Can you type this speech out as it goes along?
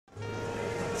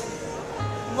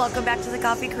welcome back to the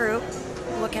coffee crew.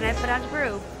 What can I put on to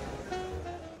brew?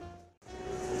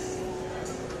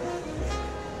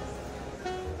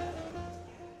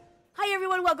 Hi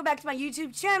everyone, welcome back to my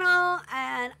YouTube channel,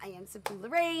 and I am Simply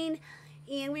Lorraine,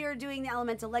 and we are doing the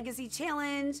Elemental Legacy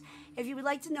Challenge. If you would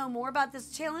like to know more about this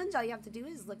challenge, all you have to do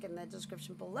is look in the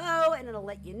description below, and it'll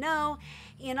let you know.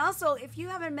 And also, if you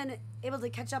haven't been able to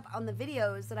catch up on the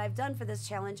videos that I've done for this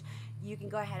challenge, you can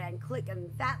go ahead and click on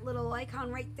that little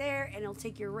icon right there, and it'll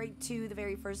take you right to the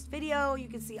very first video. You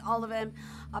can see all of them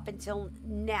up until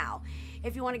now.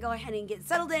 If you want to go ahead and get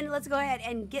settled in, let's go ahead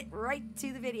and get right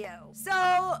to the video.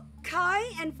 So,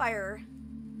 Kai and Fire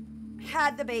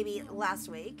had the baby last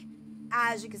week.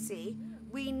 As you can see,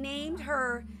 we named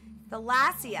her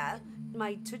BellaLessai.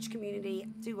 My Twitch community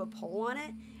do a poll on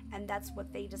it, and that's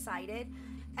what they decided.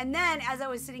 And then, as I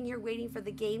was sitting here waiting for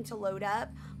the game to load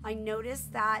up, I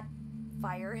noticed that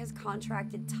Fire has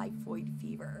contracted typhoid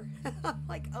fever.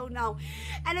 Like, oh no.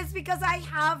 And it's because I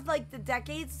have like the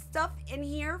decades stuff in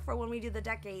here for when we do the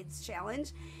decades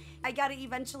challenge. I got to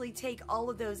eventually take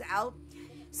all of those out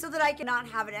so that I cannot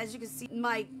have it. As you can see,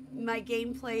 my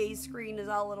gameplay screen is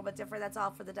all a little bit different. That's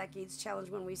all for the decades challenge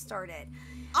when we started.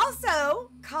 Also,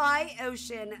 Kai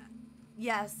Ocean,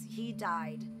 yes, he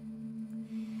died.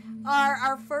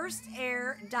 Our first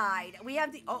heir died. We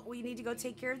have the, oh, we need to go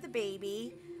take care of the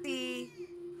baby. Ooh,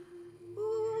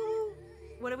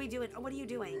 what are we doing? What are you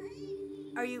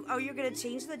doing? Are you, oh, you're gonna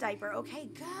change the diaper.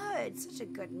 Okay, good. Such a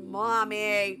good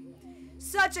mommy.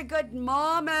 Such a good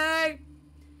mommy.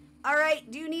 All right,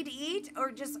 do you need to eat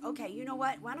or just, okay, you know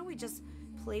what? Why don't we just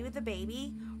play with the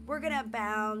baby? We're gonna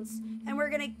bounce and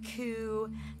we're gonna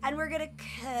coo and we're gonna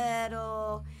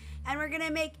cuddle and we're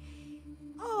gonna make,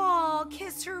 oh,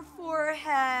 kiss her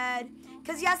forehead.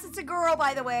 Cause yes, it's a girl,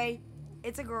 by the way.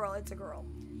 It's a girl, it's a girl.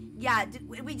 Yeah,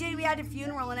 we had a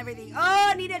funeral and everything. Oh,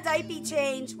 I need a diaper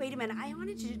change. Wait a minute, I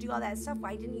wanted you to do all that stuff.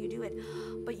 Why didn't you do it?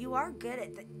 But you are good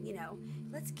at the, you know,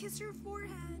 let's kiss her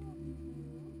forehead.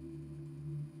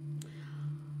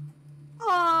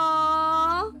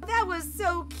 Aww, that was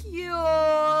so cute.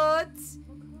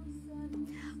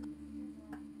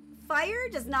 Fire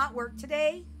does not work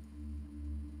today,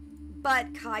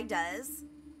 but Kai does,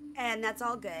 and that's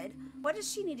all good. What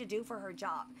does she need to do for her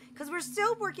job? Because we're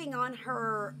still working on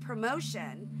her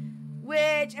promotion,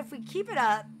 which if we keep it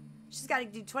up, she's got to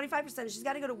do 25%. She's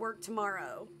got to go to work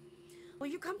tomorrow. Well,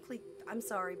 you complete, I'm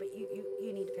sorry, but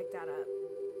you need to pick that up.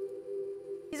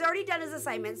 He's already done his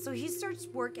assignment, so he starts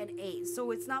work at 8, so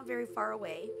it's not very far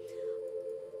away.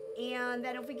 And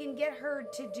then if we can get her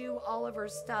to do all of her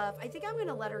stuff, I think I'm going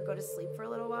to let her go to sleep for a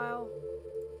little while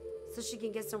so she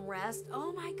can get some rest.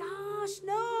 Oh my gosh,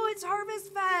 no, it's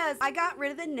Harvest Fest. I got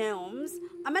rid of the gnomes.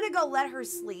 I'm going to go let her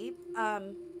sleep a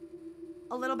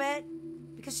little bit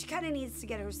because she kind of needs to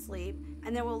get her sleep,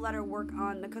 and then we'll let her work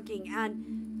on the cooking.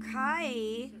 And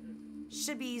Kai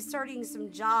should be starting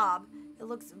some job. It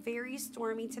looks very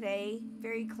stormy today,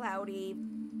 very cloudy.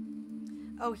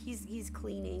 Oh, he's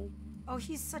cleaning. Oh,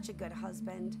 he's such a good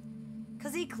husband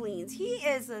because he cleans. He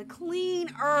is a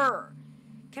cleaner.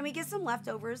 Can we get some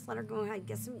leftovers? Let her go ahead and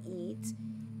get some eat.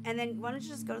 And then why don't you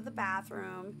just go to the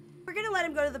bathroom? We're going to let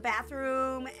him go to the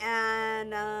bathroom.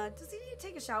 And does he need to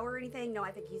take a shower or anything? No,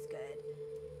 I think he's good.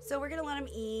 So we're going to let him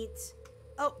eat.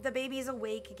 Oh, the baby's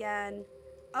awake again.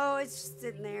 Oh, it's just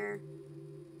sitting there.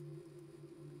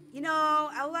 You know,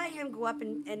 I'll let him go up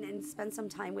and spend some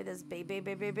time with his baby.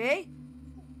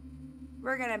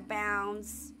 We're going to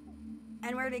bounce.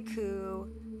 And we're going to coo.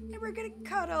 And we're going to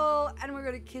cuddle. And we're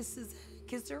going to kiss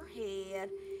her head.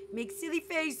 Make silly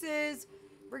faces.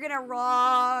 We're going to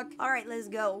rock. All right, let's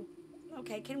go.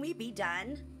 Okay, can we be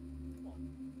done?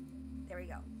 There we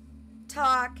go.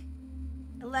 Talk.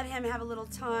 And let him have a little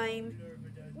time.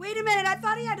 Wait a minute, I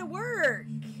thought he had to work.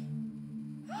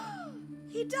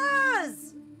 He does.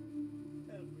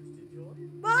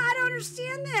 Well, I don't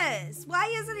understand this.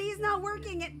 Why isn't he's not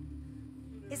working it?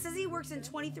 It says he works in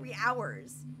 23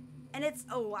 hours. And it's,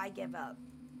 oh, I give up.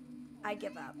 I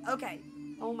give up. Okay.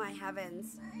 Oh my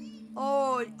heavens.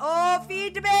 Oh,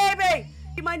 feed the baby.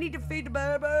 You might need to feed the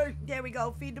baby. There we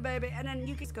go, feed the baby. And then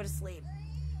you can just go to sleep.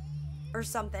 Or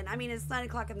something. I mean, it's 9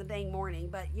 o'clock in the dang morning,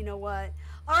 but you know what?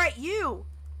 All right, you.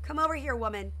 Come over here,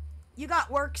 woman. You got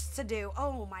works to do.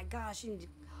 Oh my gosh. You need to,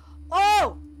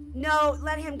 oh! No,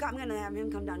 let him come. I'm going to have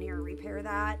him come down here and repair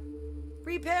that.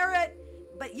 Repair it.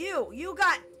 But you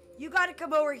got to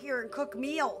come over here and cook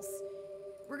meals.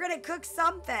 We're going to cook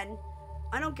something.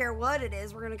 I don't care what it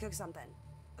is. We're going to cook something.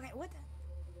 Okay, what the?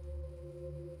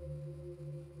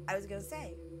 I was going to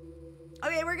say.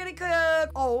 Okay, we're going to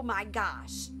cook. Oh my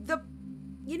gosh.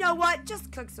 You know what?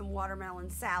 Just cook some watermelon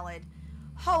salad.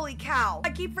 Holy cow. I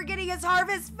keep forgetting it's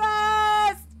Harvest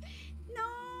Fest.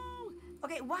 No.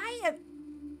 Okay, why?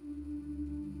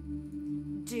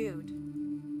 Dude.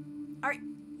 All right.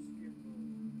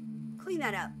 Clean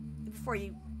that up before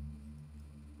you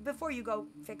go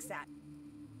fix that.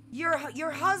 Your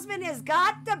husband has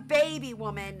got the baby,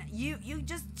 woman. You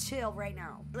just chill right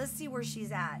now. Let's see where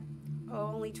she's at. Oh,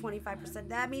 only 25%.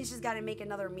 That means she's got to make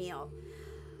another meal.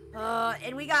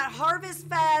 And we got Harvest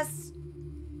Fest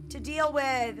to deal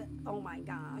with. Oh my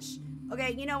gosh.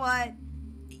 Okay, you know what?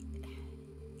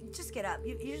 Just get up.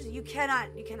 You cannot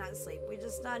sleep. We're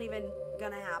just not even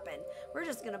gonna happen. We're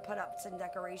just gonna put up some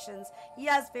decorations.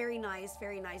 Yes, very nice,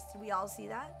 very nice. Did we all see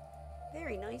that?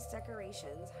 Very nice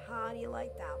decorations. How do you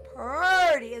like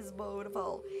that? Pretty is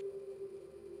beautiful.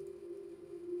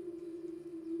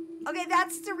 Okay,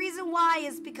 that's the reason why,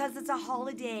 is because it's a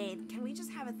holiday. Can we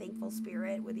just have a thankful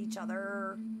spirit with each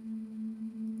other?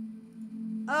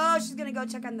 Oh, she's gonna go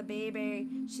check on the baby.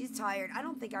 She's tired. I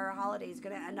don't think our holiday is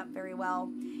gonna end up very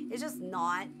well. It's just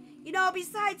not. You know,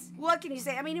 besides, what can you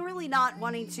say? I mean, really not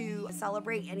wanting to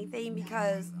celebrate anything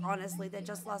because, honestly, they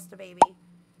just lost a baby.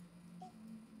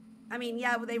 I mean,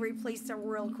 yeah, they replaced it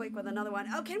real quick with another one.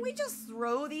 Oh, can we just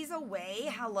throw these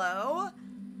away? Hello?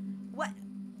 What?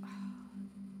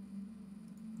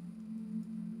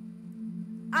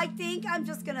 I think I'm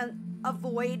just gonna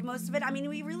avoid most of it. I mean,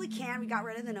 we really can't. We got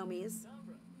rid of the nomies.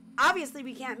 Obviously,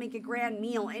 we can't make a grand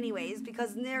meal anyways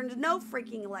because there's no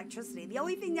freaking electricity. The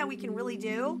only thing that we can really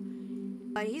do,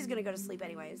 he's going to go to sleep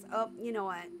anyways. Oh, you know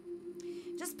what?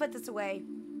 Just put this away.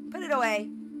 Put it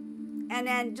away. And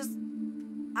then just,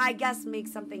 I guess, make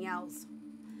something else.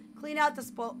 Clean out the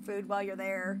spoiled food while you're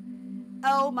there.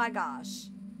 Oh my gosh.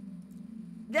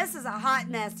 This is a hot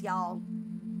mess, y'all.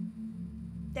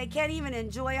 They can't even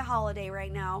enjoy a holiday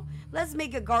right now. Let's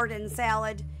make a garden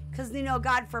salad. Because, you know,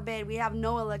 God forbid, we have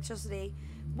no electricity.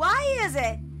 Why is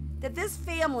it that this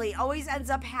family always ends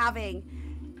up having,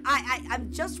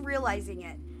 I'm just realizing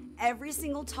it, every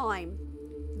single time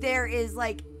there is,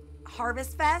 like,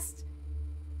 Harvest Fest,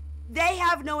 they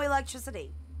have no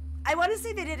electricity. I want to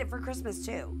say they did it for Christmas,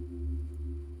 too.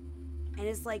 And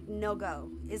it's like, no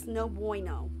go. It's no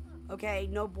bueno. Okay,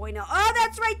 no bueno. Oh,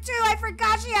 that's right, too. I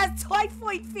forgot she has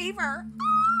typhoid fever.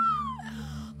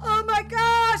 Oh, my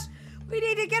gosh. We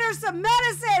need to get her some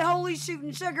medicine. Holy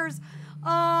shooting sugars. Oh,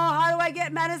 how do I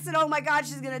get medicine? Oh my God,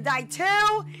 she's going to die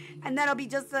too. And that'll be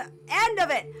just the end of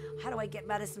it. How do I get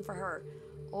medicine for her?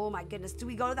 Oh my goodness. Do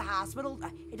we go to the hospital?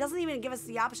 It doesn't even give us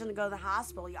the option to go to the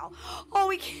hospital, y'all. Oh,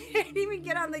 we can't even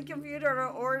get on the computer to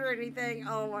order anything.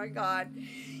 Oh my God.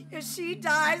 If she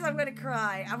dies, I'm going to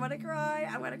cry. I'm going to cry.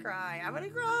 I'm going to cry. I'm going to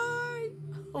cry.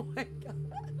 Oh my God.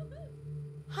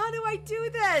 How do I do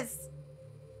this?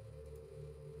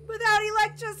 Without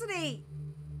electricity.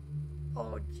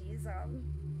 Oh, jeez.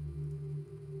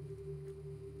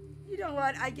 You know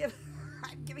what? I'm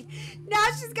giving. Now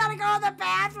she's got to go to the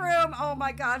bathroom. Oh,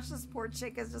 my gosh. This poor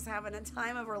chick is just having a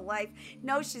time of her life.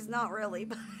 No, she's not really.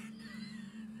 But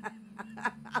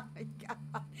oh, my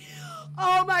God.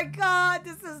 Oh, my God.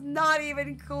 This is not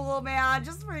even cool, man.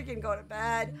 Just freaking go to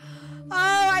bed. Oh,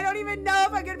 I don't even know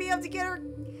if I'm going to be able to get her.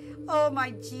 Oh,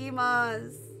 my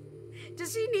Jimas.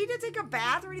 Does she need to take a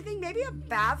bath or anything? Maybe a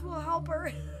bath will help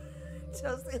her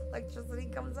until the electricity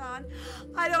comes on.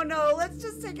 I don't know. Let's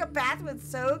just take a bath with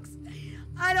soaks.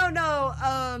 I don't know.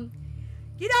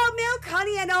 You know, milk,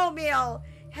 honey, and oatmeal.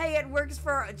 Hey, it works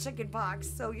for a chicken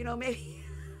pox. So, you know, maybe.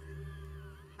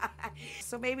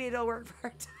 So maybe it'll work for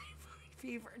a typhoid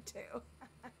fever, too.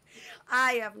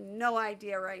 I have no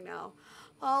idea right now.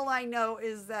 All I know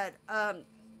is that,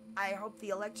 I hope the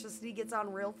electricity gets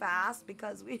on real fast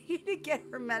because we need to get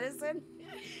her medicine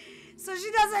so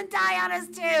she doesn't die on us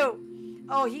too.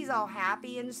 Oh, he's all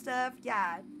happy and stuff.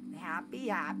 Yeah, happy,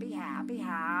 happy, happy,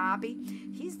 happy.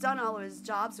 He's done all of his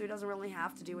jobs, so he doesn't really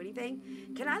have to do anything.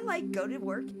 Can I, like, go to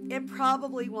work? It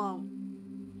probably won't.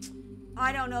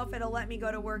 I don't know if it'll let me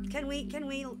go to work. Can we?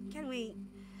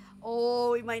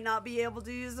 Oh, we might not be able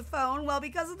to use the phone. Well,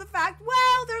 because of the fact,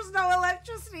 well, there's no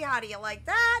electricity. How do you like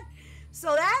that?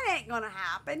 So that ain't gonna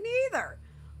happen either.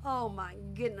 Oh my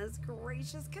goodness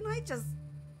gracious. Can I just,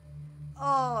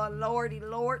 oh lordy,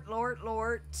 Lord.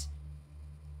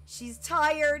 She's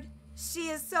tired. She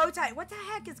is so tired. What the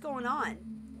heck is going on?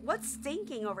 What's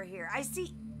stinking over here? I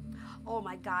see, oh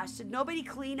my gosh, did nobody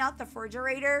clean out the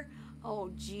refrigerator?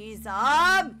 Oh jeez,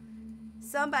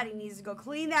 somebody needs to go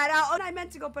clean that out. Oh, and I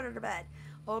meant to go put her to bed.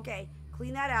 Okay,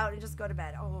 clean that out and just go to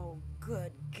bed. Oh,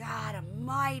 good God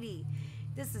almighty.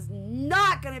 This is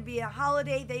not going to be a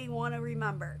holiday they want to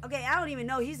remember. Okay, I don't even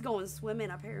know. He's going swimming,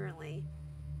 apparently.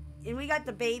 And we got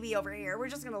the baby over here. We're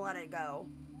just going to let it go.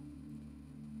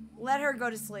 Let her go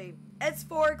to sleep. It's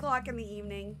 4 o'clock in the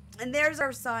evening, and there's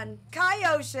our son,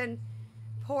 Kai Ocean.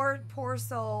 Poor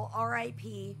soul.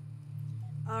 R.I.P.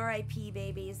 R.I.P.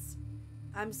 babies.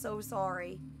 I'm so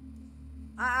sorry.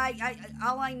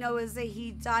 All I know is that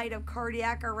he died of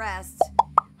cardiac arrest.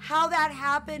 How that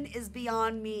happened is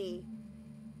beyond me.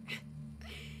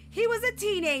 He was a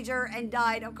teenager and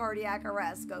died of cardiac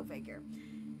arrest. Go figure.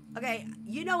 Okay,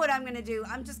 you know what I'm going to do?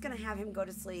 I'm just going to have him go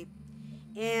to sleep.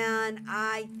 And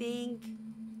I think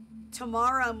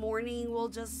tomorrow morning we'll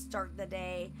just start the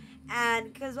day.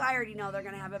 And because I already know they're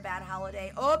going to have a bad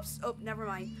holiday. Oops. Oh, never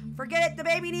mind. Forget it. The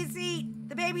baby needs to eat.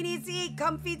 The baby needs to eat.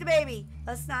 Come feed the baby.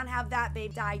 Let's not have that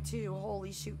baby die too.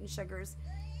 Holy shooting sugars.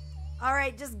 All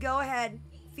right, just go ahead.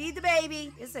 Feed the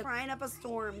baby. It's crying up a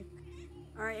storm.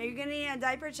 All right, are you going to need a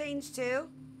diaper change too?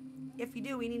 If you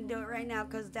do, we need to do it right now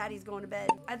because Daddy's going to bed.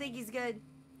 I think he's good.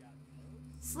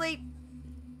 Sleep.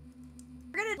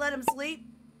 We're going to let him sleep.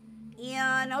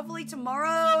 And hopefully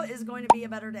tomorrow is going to be a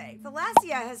better day.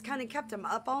 Thalassia has kind of kept him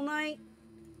up all night.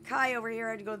 Kai over here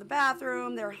had to go to the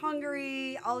bathroom. They're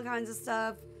hungry. All kinds of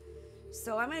stuff.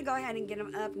 So I'm going to go ahead and get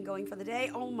him up and going for the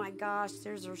day. Oh my gosh,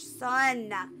 there's her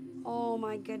son. Oh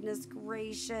my goodness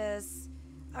gracious.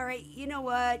 All right, you know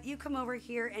what? You come over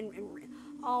here and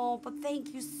oh, but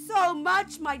thank you so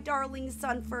much, my darling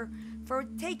son, for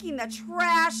taking the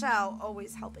trash out.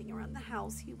 Always helping around the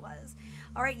house, he was.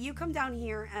 All right, you come down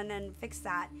here and then fix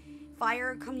that.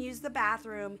 Fire, come use the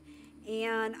bathroom.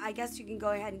 And I guess you can go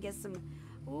ahead and get some,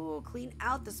 clean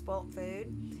out the spoiled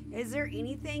food. Is there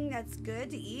anything that's good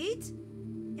to eat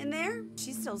in there?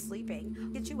 She's still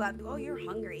sleeping. Get you up. Oh, you're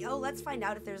hungry. Oh, let's find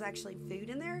out if there's actually food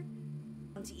in there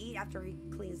to eat after he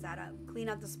cleans that up. Clean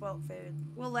up the spoiled food.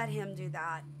 We'll let him do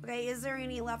that. Okay, is there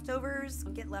any leftovers?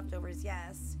 I'll get leftovers,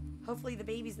 yes. Hopefully the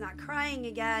baby's not crying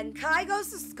again. Kai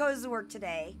goes to work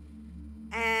today.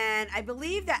 And I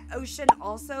believe that Ocean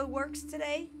also works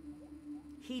today.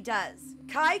 He does.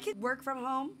 Kai can work from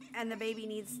home and the baby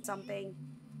needs something.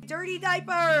 Dirty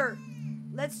diaper!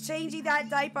 Let's change that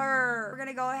diaper. We're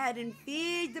gonna go ahead and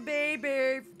feed the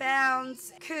baby.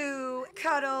 Bounce, coo,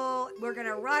 cuddle. We're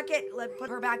gonna rock it. Let's put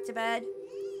her back to bed.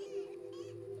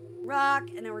 Rock,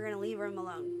 and then we're gonna leave him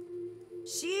alone.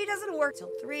 She doesn't work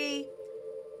till 3.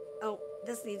 Oh,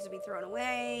 this needs to be thrown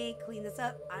away. Clean this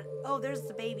up. Oh, there's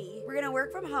the baby. We're gonna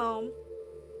work from home.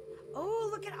 Oh,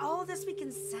 look at all this we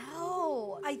can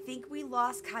sell. I think we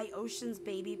lost Kai Ocean's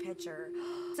baby picture.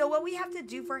 So what we have to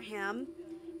do for him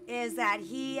is that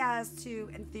he has to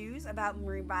enthuse about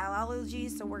marine biology.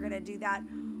 So we're going to do that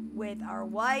with our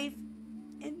wife.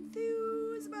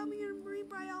 Enthuse about marine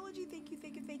biology. Thank you,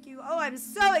 thank you, thank you. Oh, I'm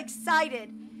so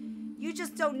excited. You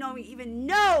just don't even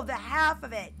know the half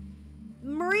of it.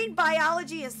 Marine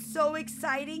biology is so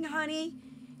exciting, honey.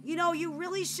 You know, you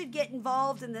really should get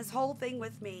involved in this whole thing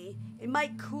with me. It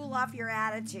might cool off your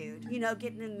attitude, you know,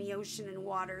 getting in the ocean and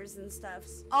waters and stuff.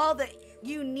 All the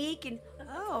unique and,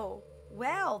 oh,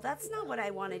 well, that's not what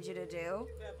I wanted you to do.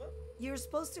 You were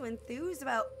supposed to enthuse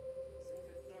about...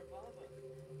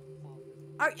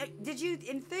 Did you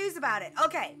enthuse about it?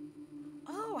 Okay.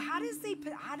 Oh, how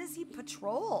does he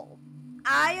patrol?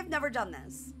 I have never done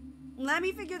this. Let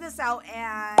me figure this out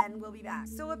and we'll be back.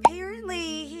 So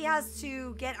apparently he has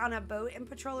to get on a boat and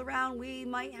patrol around. We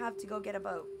might have to go get a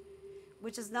boat,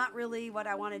 which is not really what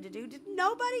I wanted to do. Did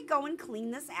nobody go and clean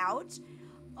this out?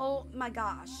 Oh my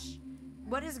gosh.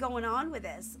 What is going on with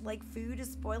this? Like, food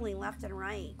is spoiling left and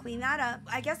right. Clean that up.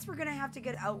 I guess we're gonna have to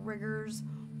get outriggers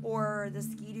or the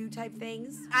skidoo type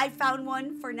things. I found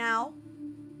one for now.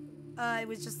 It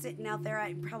was just sitting out there.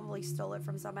 I probably stole it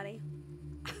from somebody.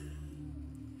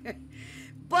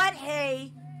 But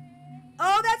hey,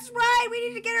 oh, that's right. We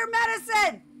need to get her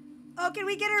medicine. Oh, can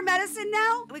we get her medicine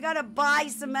now? We gotta buy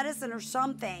some medicine or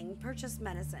something. Purchase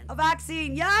medicine. A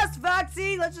vaccine. Yes,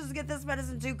 vaccine. Let's just get this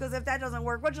medicine too, because if that doesn't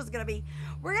work, we're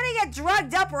gonna get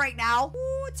drugged up right now.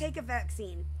 Ooh, take a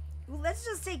vaccine. Ooh, let's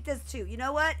just take this too. You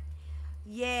know what?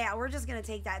 Yeah, we're just gonna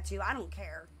take that too. I don't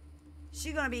care.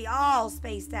 She's gonna be all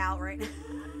spaced out right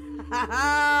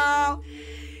now.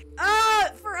 Oh,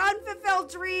 for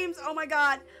unfulfilled dreams. Oh my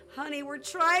God. Honey, we're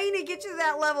trying to get you to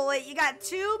that level 8. You got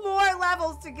 2 more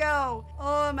levels to go.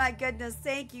 Oh my goodness.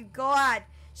 Thank you, God.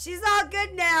 She's all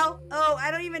good now. Oh,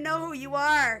 I don't even know who you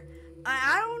are.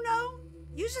 I don't know.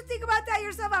 You should think about that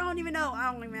yourself. I don't even know.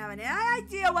 I don't even have any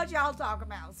idea what y'all talk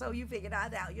about. So you figure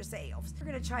that out yourselves. We're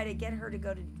going to try to get her to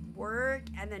go to work.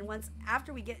 And then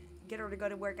after we get her to go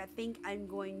to work, I think I'm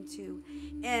going to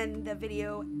end the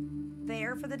video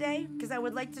there for the day, because I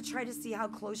would like to try to see how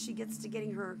close she gets to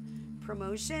getting her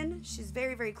promotion. She's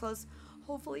very, very close.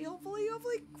 Hopefully,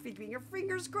 keeping your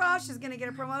fingers crossed, she's gonna get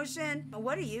a promotion.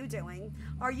 What are you doing?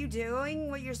 Are you doing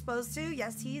what you're supposed to?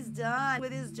 Yes, he's done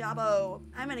with his jobbo.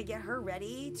 I'm gonna get her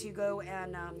ready to go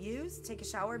and take a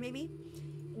shower maybe.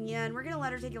 And we're gonna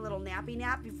let her take a little nappy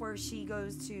nap before she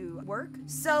goes to work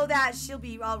so that she'll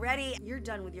be all ready. You're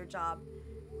done with your job.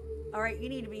 All right, you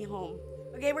need to be home.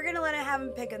 Okay, we're gonna have him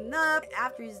pick him up.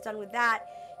 After he's done with that,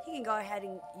 he can go ahead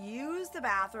and use the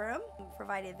bathroom,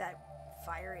 provided that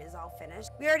fire is all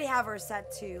finished. We already have her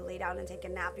set to lay down and take a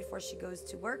nap before she goes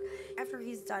to work. After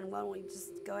he's done, why don't we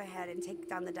just go ahead and take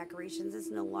down the decorations? It's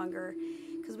no longer,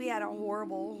 because we had a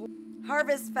horrible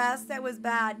harvest fest. That was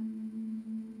bad.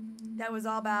 That was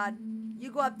all bad.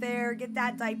 You go up there, get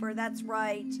that diaper, that's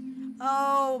right.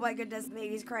 Oh my goodness,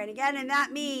 baby's crying again, and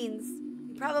that means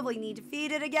you probably need to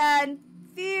feed it again.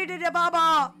 Feed it a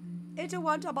baba. It a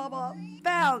want a baba.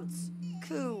 Bounce.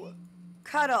 Coo.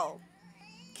 Cuddle.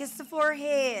 Kiss the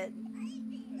forehead.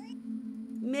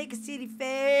 Make a silly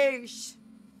face.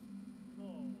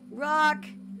 Rock.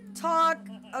 Talk.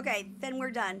 Okay, then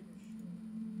we're done.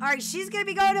 All right, she's going to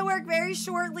be going to work very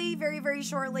shortly. Very, very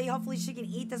shortly. Hopefully she can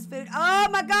eat this food. Oh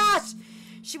my gosh.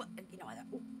 You know what?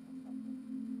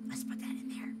 Let's put that in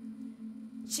there.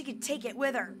 She could take it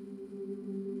with her.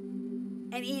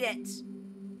 And eat it.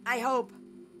 I hope.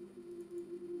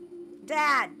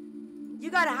 Dad, you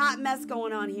got a hot mess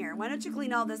going on here. Why don't you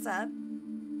clean all this up?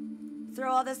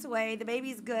 Throw all this away. The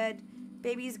baby's good.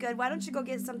 Baby's good. Why don't you go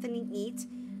get something to eat?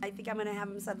 I think I'm going to have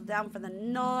him settle down for the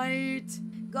night.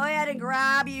 Go ahead and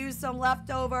grab you some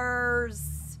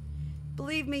leftovers.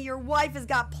 Believe me, your wife has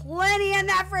got plenty in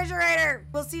that refrigerator.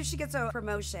 We'll see if she gets a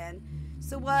promotion.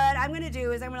 So what I'm going to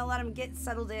do is I'm going to let him get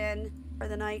settled in for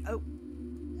the night. Oh,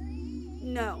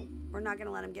 no. We're not going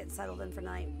to let him get settled in for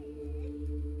night.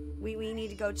 We need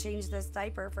to go change this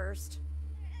diaper first.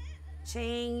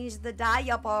 Change the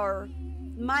diaper.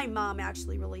 My mom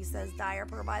actually really says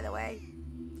diaper, by the way.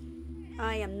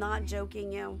 I am not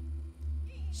joking you.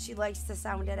 She likes to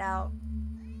sound it out.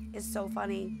 It's so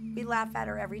funny. We laugh at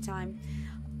her every time.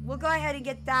 We'll go ahead and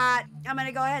get that. I'm going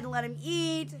to go ahead and let him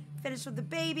eat, finish with the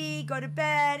baby, go to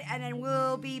bed, and then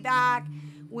we'll be back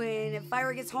when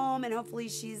Fire gets home, and hopefully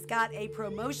she's got a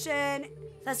promotion.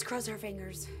 Let's cross our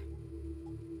fingers.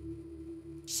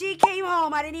 She came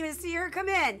home. I didn't even see her come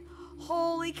in.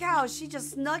 Holy cow, she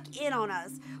just snuck in on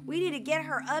us. We need to get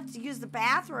her up to use the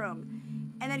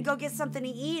bathroom and then go get something to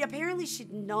eat. Apparently she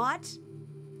did not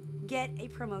get a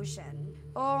promotion.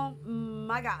 Oh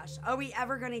my gosh. Are we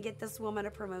ever going to get this woman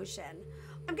a promotion?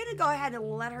 I'm going to go ahead and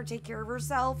let her take care of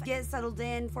herself, get settled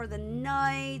in for the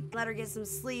night, let her get some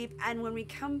sleep, and when we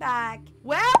come back,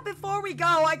 well, before we go,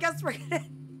 I guess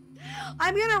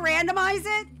I'm going to randomize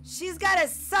it. She's got a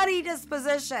sunny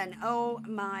disposition. Oh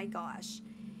my gosh.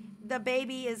 The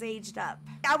baby is aged up.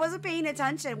 I wasn't paying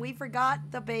attention. We forgot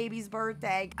the baby's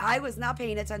birthday. I was not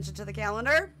paying attention to the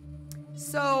calendar.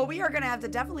 So we are going to have to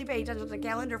definitely pay attention to the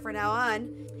calendar from now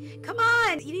on. Come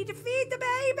on. You need to feed the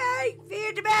baby.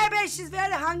 Feed the baby. She's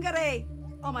very hungry.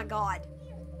 Oh my God.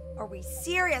 Are we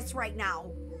serious right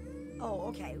now? Oh,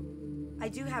 okay. I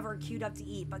do have her queued up to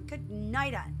eat, but good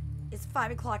night. It's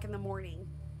 5 o'clock in the morning.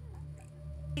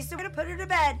 So we're going to put her to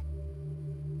bed.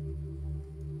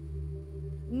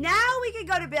 Now we can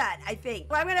go to bed, I think.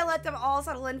 So I'm going to let them all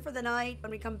settle in for the night.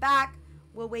 When we come back,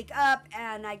 we'll wake up,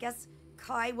 and I guess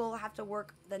Kai will have to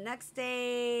work the next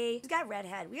day. She's got a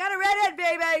redhead. We got a redhead,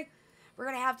 baby. We're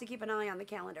going to have to keep an eye on the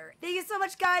calendar. Thank you so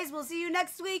much, guys. We'll see you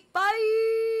next week.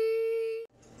 Bye.